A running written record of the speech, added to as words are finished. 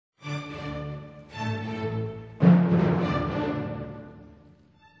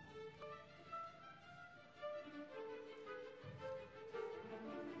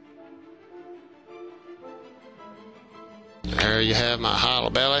There you have my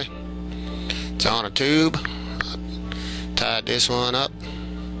Holo-Bellie. It's on a tube. I tied this one up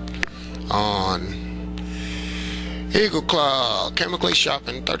on Eagle Claw chemically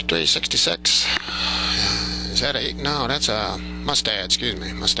sharpened 3366. Is that a, no, that's a Mustad, excuse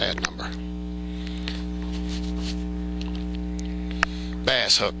me, Mustad number.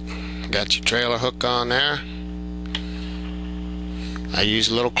 Bass hook. Got your trailer hook on there. I use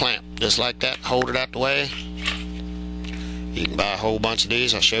a little clamp just like that, hold it out the way. You can buy a whole bunch of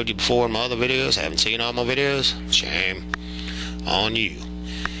these. I showed you before in my other videos. Haven't seen all my videos? Shame on you.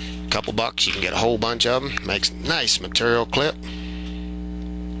 Couple bucks, you can get a whole bunch of them. Makes a nice material clip.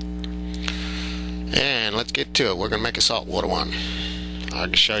 And let's get to it. We're gonna make a saltwater one. I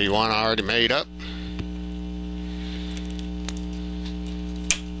can show you one I already made up.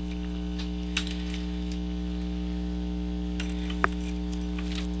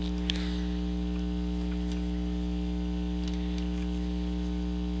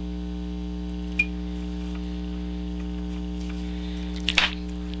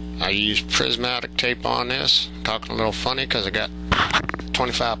 I use prismatic tape on this. I'm talking a little funny because I got a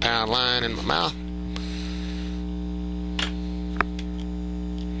 25-pound line in my mouth.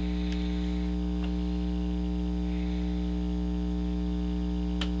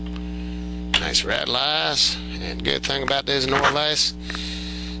 Nice rattle eyes. And good thing about this Nor-Vise,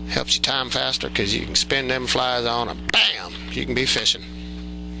 helps you time faster because you can spin them flies on and bam, you can be fishing.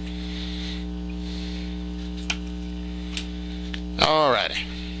 Alrighty.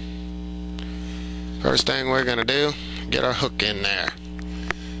 First thing we're going to do, get our hook in there.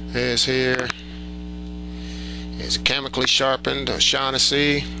 This here is a chemically sharpened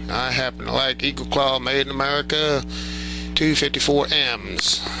O'Shaughnessy. I happen to like Eagle Claw made in America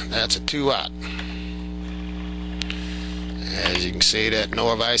 254Ms. That's a 2-aught. As you can see, that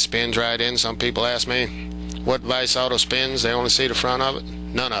Nor-Vise spins right in. Some people ask me what vise auto spins. They only see the front of it.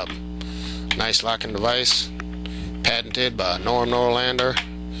 None of them. Nice locking device, patented by Norm Norlander.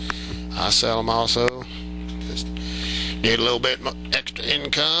 I sell them also. Just get a little bit extra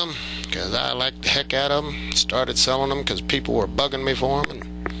income because I like the heck out of them. Started selling them because people were bugging me for them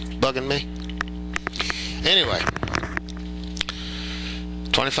and bugging me. Anyway,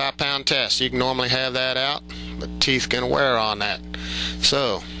 25-pound test. You can normally have that out, but teeth gonna wear on that.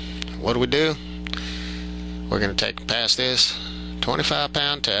 So, what do? We're gonna take past this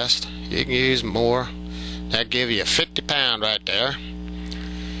 25-pound test. You can use more. That give you a 50-pound right there.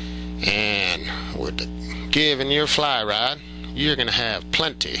 And with the give in your fly rod, you're going to have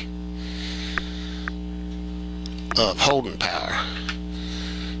plenty of holding power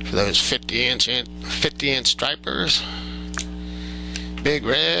for those 50-inch stripers, big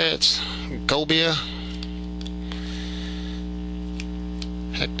reds, cobia.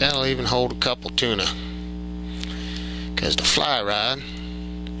 Heck, that'll even hold a couple tuna, because the fly rod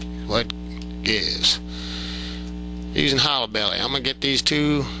is what gives. Using Holo-Bellie, I'm going to get these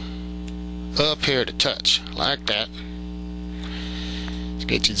two up here to touch like that. Let's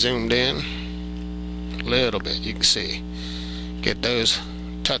get you zoomed in a little bit. You can see, get those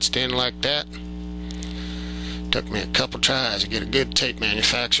touched in like that. Took me a couple tries to get a good tape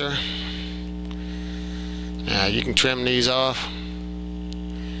manufacturer. Now you can trim these off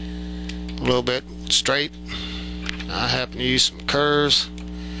a little bit straight. I happen to use some curves.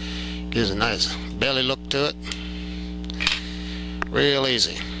 Gives a nice belly look to it. Real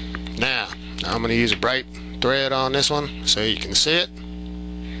easy. Now I'm going to use a bright thread on this one so you can see it.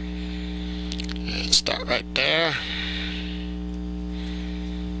 And start right there.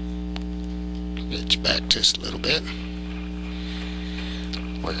 Get you back just a little bit.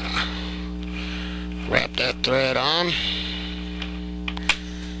 We're going to wrap that thread on.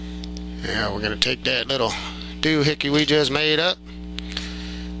 Now we're going to take that little doohickey we just made up,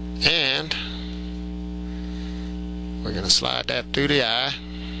 and we're going to slide that through the eye.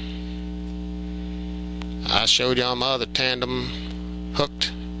 I showed you on my other tandem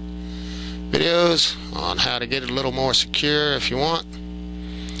hooked videos on how to get it a little more secure if you want.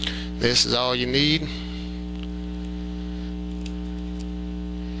 This is all you need.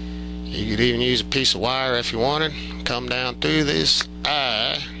 You could even use a piece of wire if you wanted. Come down through this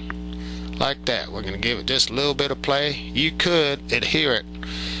eye like that. We're going to give it just a little bit of play. You could adhere it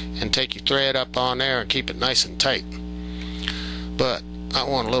and take your thread up on there and keep it nice and tight, but I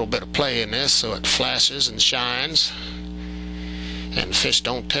want a little bit of play in this so it flashes and shines and the fish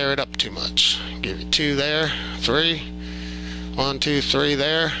don't tear it up too much. Give it 2 there, 3, 1, 2, 3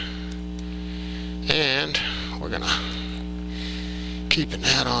 there, and we're gonna keep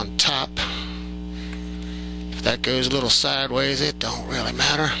that on top. If that goes a little sideways, it don't really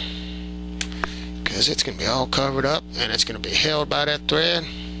matter, because it's going to be all covered up and it's going to be held by that thread.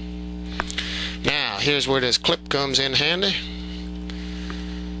 Now here's where this clip comes in handy.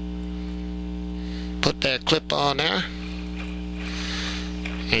 Put that clip on there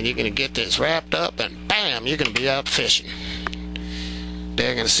and you're going to get this wrapped up, and bam, you're going to be out fishing.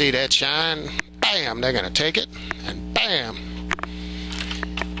 They're going to see that shine, bam, they're going to take it, and bam,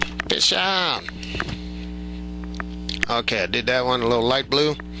 fish on. Okay, I did that one a little light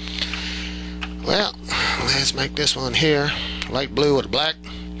blue. Well, let's make this one here light blue with black.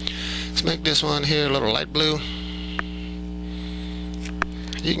 Let's make this one here a little light blue.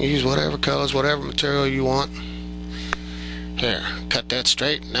 You can use whatever colors, whatever material you want. Here, cut that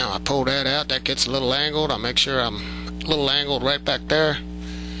straight. Now I pull that out. That gets a little angled. I'll make sure I'm a little angled right back there.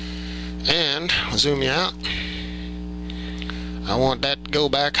 And I'll zoom you out. I want that to go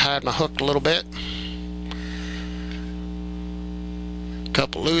back, hide my hook a little bit.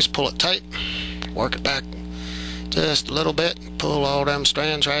 Couple loose, pull it tight. Work it back just a little bit. Pull all them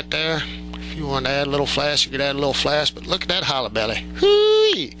strands right there. If you want to add a little flash, you could add a little flash. But look at that Holo-Bellie.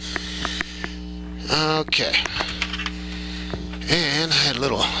 Hoo-wee! Okay. And I had a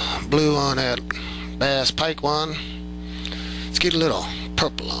little blue on that bass pike one. Let's get a little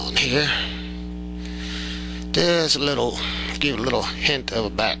purple on here. Just a little, give it a little hint of a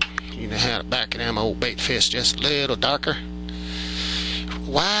back. You know how the back of them old bait fish, just a little darker.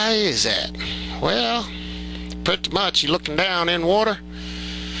 Why is that? Well, pretty much you're looking down in water,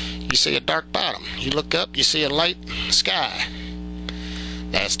 you see a dark bottom. You look up, you see a light sky.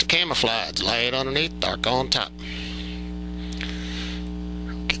 That's the camouflage, light underneath, dark on top.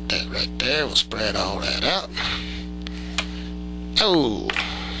 Get that right there. We'll spread all that out. Oh,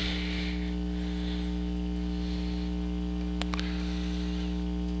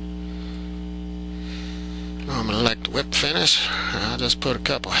 I'm gonna like the whip finish. I'll just put a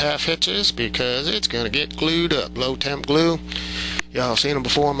couple half hitches because it's gonna get glued up. Low temp glue. Y'all seen them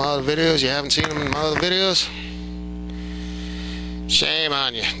before in my other videos. You haven't seen them in my other videos? Shame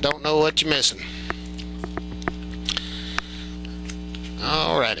on you. Don't know what you're missing.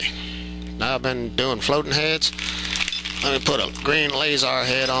 Alrighty. Now I've been doing floating heads. Let me put a green laser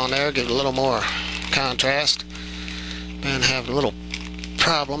head on there, give it a little more contrast. Been having a little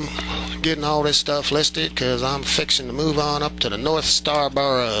problem getting all this stuff listed because I'm fixing to move on up to the North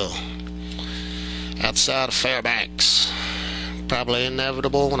Starborough outside of Fairbanks. Probably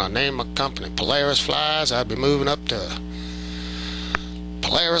inevitable when I name my company Polaris Flies. I'd be moving up to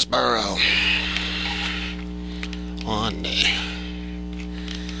Polaris Borough one day.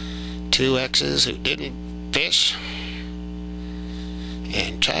 Two exes who didn't fish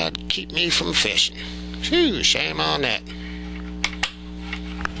and tried to keep me from fishing. Phew, shame on that.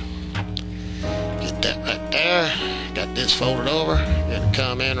 Get that right there. Got this folded over. Gonna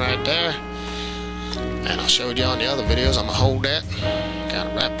come in right there. And I showed you on the other videos, I'm gonna hold that.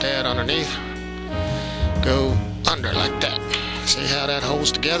 Gotta wrap that underneath. Go under like that. See how that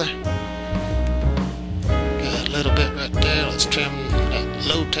holds together? Got a little bit right there. Let's trim that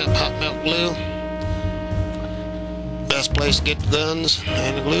low temp hot melt glue. Best place to get the guns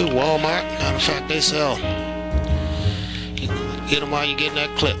and the glue, Walmart. Matter of fact, they sell. You can get them while you're getting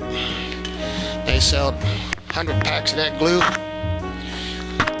that clip. They sell 100 packs of that glue.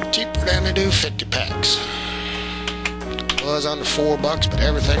 Cheaper than they do 50 packs. It was under $4, but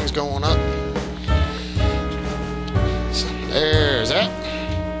everything's going up. So there's that.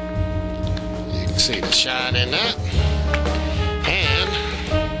 You can see the shine in that. And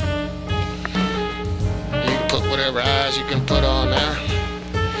you can put whatever eyes you can put on there.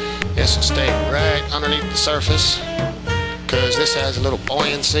 This will stay right underneath the surface because this has a little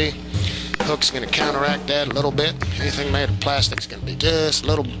buoyancy. Hook's going to counteract that a little bit. Anything made of plastic is going to be just a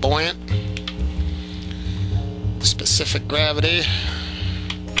little buoyant. Specific gravity,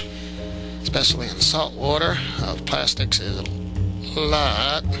 especially in salt water, of plastics is a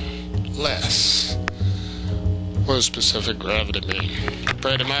lot less. What does specific gravity mean?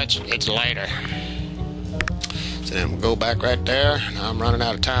 Pretty much, it's lighter. So then we'll go back right there. Now I'm running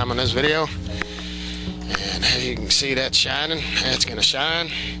out of time on this video. And here you can see that shining. That's going to shine.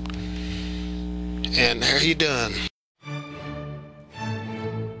 And there you done.